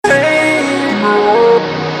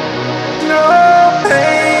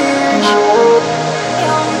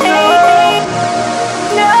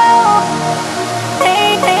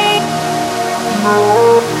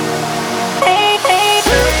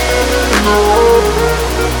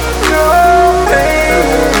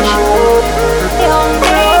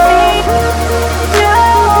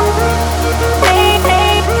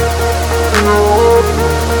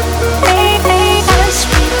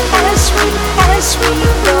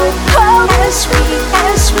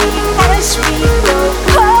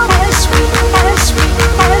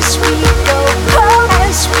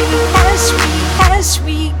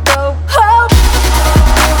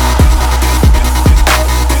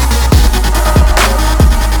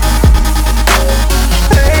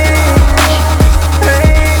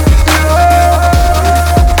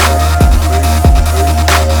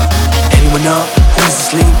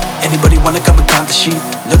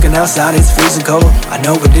outside it's freezing cold. I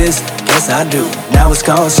know it is, guess I do. Now it's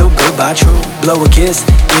gone, so goodbye true. Blow a kiss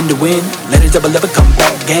in the wind, let it double up and come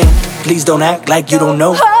back again. Please don't act like you don't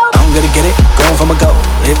know. I'm gonna get it, going for my goal.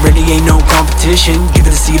 It really ain't no competition. Give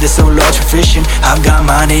it a seat, that's so large for fishing. I've got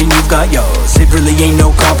mine and you've got yours. It really ain't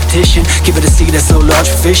no competition. Give it a seat, that's so large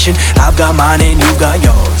for fishing. I've got mine and you've got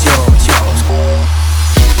yours, yours, yours.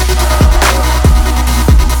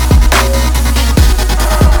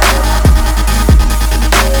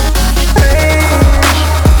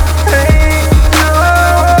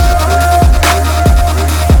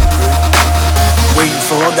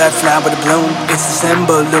 That flower to bloom. It's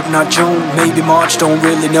December, look not June. Maybe March, don't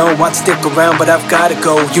really know. Want to stick around, but I've gotta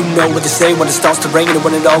go. You know what they say when it starts to rain and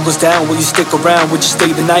when it all goes down. Will you stick around? Would you stay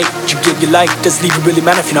the night? Would you give your life? Does leave it really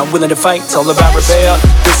matter if you're not willing to fight? It's all about repair.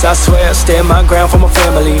 This I swear, stand my ground for my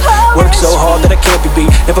family. Work so hard that I can't be beat.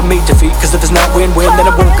 Never meet defeat, cause if it's not win-win, then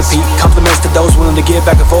I won't compete. Compliments to those willing to give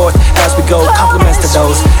back and forth as we go. Compliments to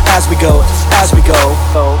those